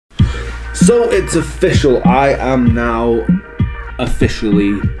So it's official, I am now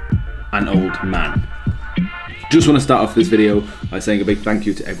officially an old man. Just want to start off this video by saying a big thank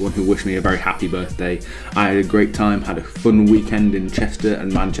you to everyone who wished me a very happy birthday. I had a great time, had a fun weekend in Chester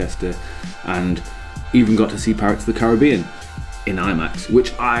and Manchester, and even got to see Pirates of the Caribbean in IMAX,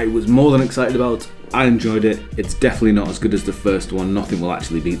 which I was more than excited about. I enjoyed it. It's definitely not as good as the first one. Nothing will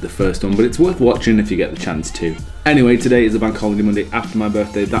actually beat the first one, but it's worth watching if you get the chance to. Anyway, today is a bank holiday Monday after my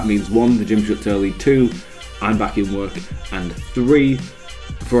birthday. That means 1, the gym shuts early, 2, I'm back in work, and 3,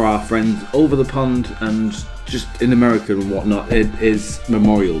 for our friends over the pond and just in America and whatnot, it is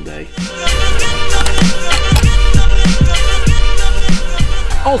Memorial Day.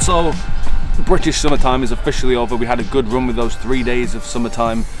 Also, British summertime is officially over. We had a good run with those 3 days of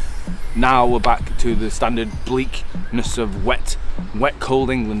summertime. Now we're back to the standard bleakness of wet, cold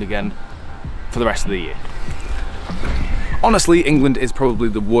England again for the rest of the year. Honestly, England is probably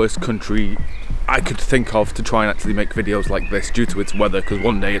the worst country I could think of to try and actually make videos like this due to its weather, because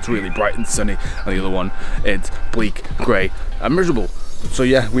one day it's really bright and sunny and the other one it's bleak, grey and miserable. So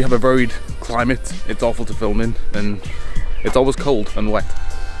yeah, we have a varied climate. It's awful to film in and it's always cold and wet.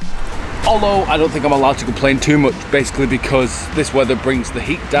 Although I don't think I'm allowed to complain too much, basically because this weather brings the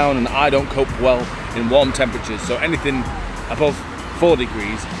heat down and I don't cope well in warm temperatures, so anything above 4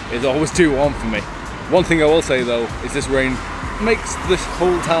 degrees is always too warm for me. One thing I will say though is this rain makes this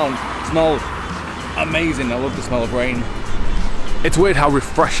whole town smell amazing. I love the smell of rain. It's weird how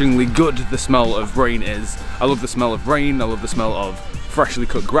refreshingly good the smell of rain is. I love the smell of rain, I love the smell of freshly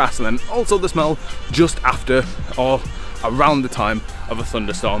cut grass, and then also the smell just after or around the time of a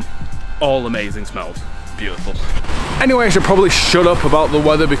thunderstorm. All amazing smells. Beautiful. Anyway, I should probably shut up about the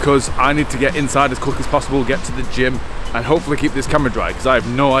weather because I need to get inside as quick as possible, get to the gym, and hopefully keep this camera dry because I have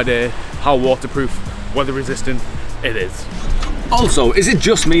no idea how waterproof, weather resistant it is. Also, is it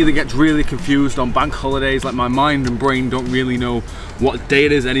just me that gets really confused on bank holidays? Like, my mind and brain don't really know what day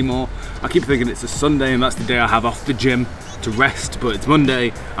it is anymore. I keep thinking it's a Sunday and that's the day I have off the gym to rest, but it's Monday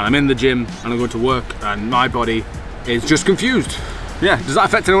and I'm in the gym and I'm going to work and my body is just confused. Yeah, does that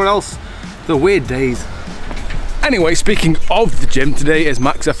affect anyone else? They're weird days. Anyway, speaking of the gym, today is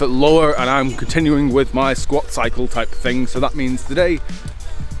max effort lower and I'm continuing with my squat cycle type thing. So that means today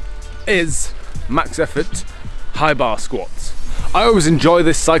is max effort high bar squats. I always enjoy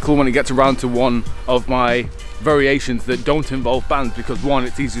this cycle when it gets around to one of my variations that don't involve bands because 1,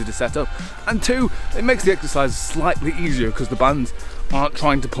 it's easier to set up, and 2, it makes the exercise slightly easier because the bands aren't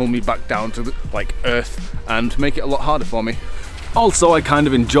trying to pull me back down to like earth and make it a lot harder for me. Also, I kind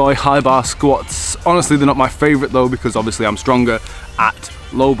of enjoy high bar squats. Honestly, they're not my favorite though because obviously I'm stronger at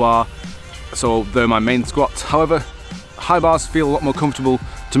low bar, so they're my main squats. However, high bars feel a lot more comfortable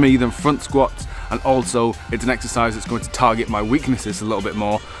to me than front squats, and also it's an exercise that's going to target my weaknesses a little bit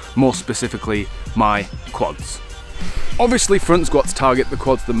more specifically my quads. Obviously front squats target the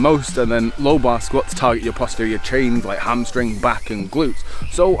quads the most, and then low bar squats target your posterior chains like hamstring, back and glutes.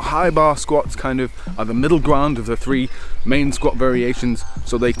 So high bar squats kind of are the middle ground of the 3 main squat variations,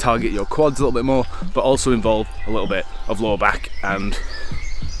 so they target your quads a little bit more but also involve a little bit of lower back and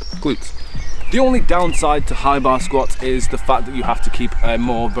glutes. The only downside to high bar squats is the fact that you have to keep a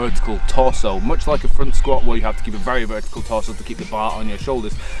more vertical torso. Much like a front squat where you have to keep a very vertical torso to keep the bar on your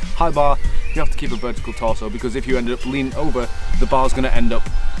shoulders, high bar you have to keep a vertical torso because if you end up leaning over, the bar's going to end up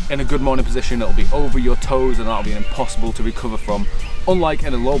in a good morning position. It'll be over your toes and that'll be impossible to recover from. Unlike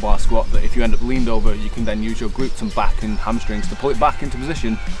in a low bar squat that if you end up leaned over, you can then use your glutes and back and hamstrings to pull it back into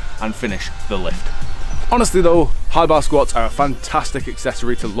position and finish the lift. Honestly though, high bar squats are a fantastic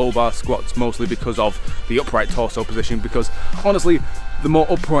accessory to low bar squats, mostly because of the upright torso position, because honestly, the more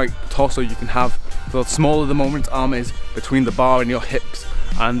upright torso you can have, the smaller the moment arm is between the bar and your hips,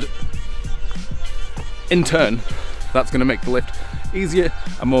 and in turn, that's going to make the lift easier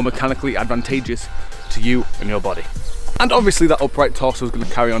and more mechanically advantageous to you and your body. And obviously that upright torso is going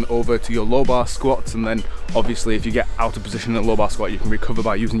to carry on over to your low bar squats, and then obviously if you get out of position in a low bar squat, you can recover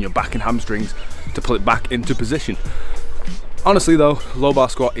by using your back and hamstrings to pull it back into position. Honestly though, low bar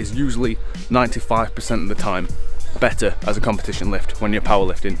squat is usually 95% of the time better as a competition lift when you're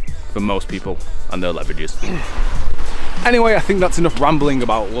powerlifting for most people and their leverages. Anyway, I think that's enough rambling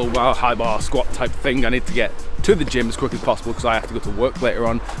about low bar, high bar squat type thing. I need to get to the gym as quick as possible because I have to go to work later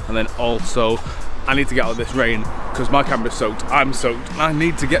on, and then also I need to get out of this rain because my camera's soaked, I'm soaked, and I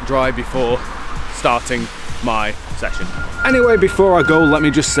need to get dry before starting my session. Anyway, before I go, let me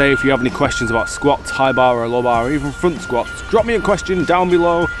just say if you have any questions about squats, high bar or low bar or even front squats, drop me a question down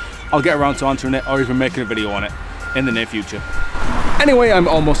below. I'll get around to answering it or even making a video on it in the near future. Anyway, I'm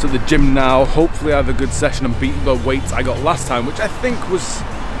almost at the gym now. Hopefully I have a good session and beat the weights I got last time, which I think was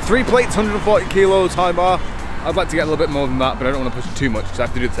 3 plates, 140 kilos, high bar. I'd like to get a little bit more than that, but I don't want to push it too much because I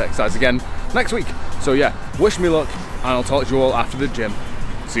have to do this exercise again next week. So yeah, wish me luck, and I'll talk to you all after the gym.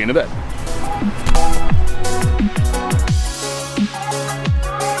 See you in a bit.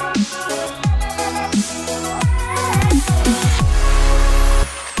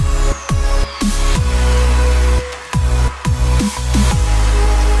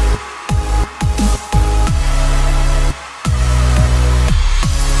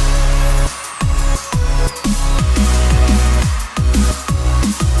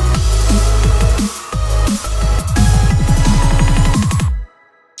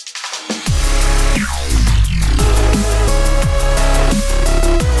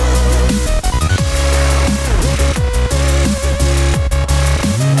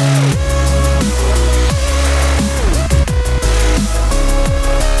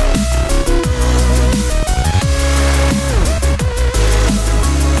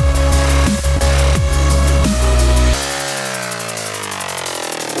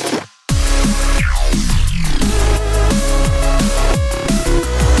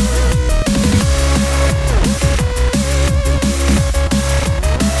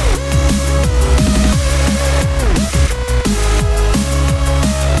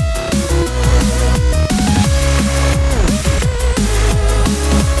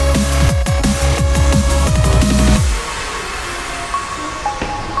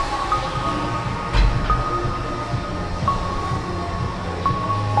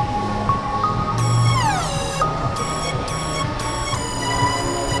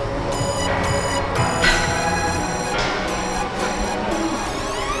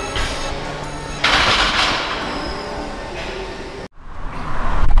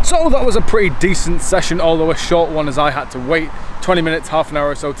 So that was a pretty decent session, although a short one, as I had to wait 20 minutes, half an hour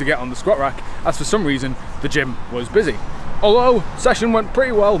or so to get on the squat rack, as for some reason the gym was busy. Although session went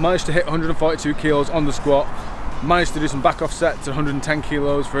pretty well, managed to hit 142 kilos on the squat, managed to do some back off sets at 110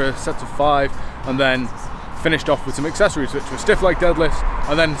 kilos for a set of 5, and then finished off with some accessories, which were stiff leg deadlifts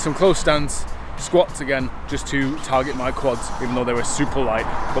and then some close stance squats again, just to target my quads, even though they were super light.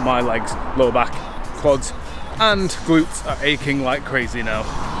 But my legs, lower back, quads and glutes are aching like crazy now.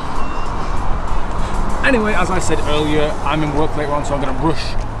 Anyway, as I said earlier, I'm in work later on, so I'm going to rush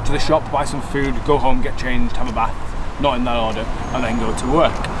to the shop, buy some food, go home, get changed, have a bath, not in that order, and then go to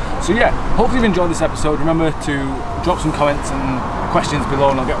work. So yeah, hopefully you've enjoyed this episode. Remember to drop some comments and questions below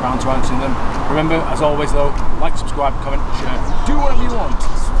and I'll get around to answering them. Remember, as always though, like, subscribe, comment, share, do whatever you want,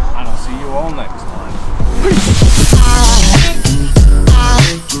 and I'll see you all next time. Peace!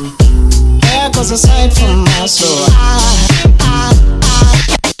 There goes a sight from my soul.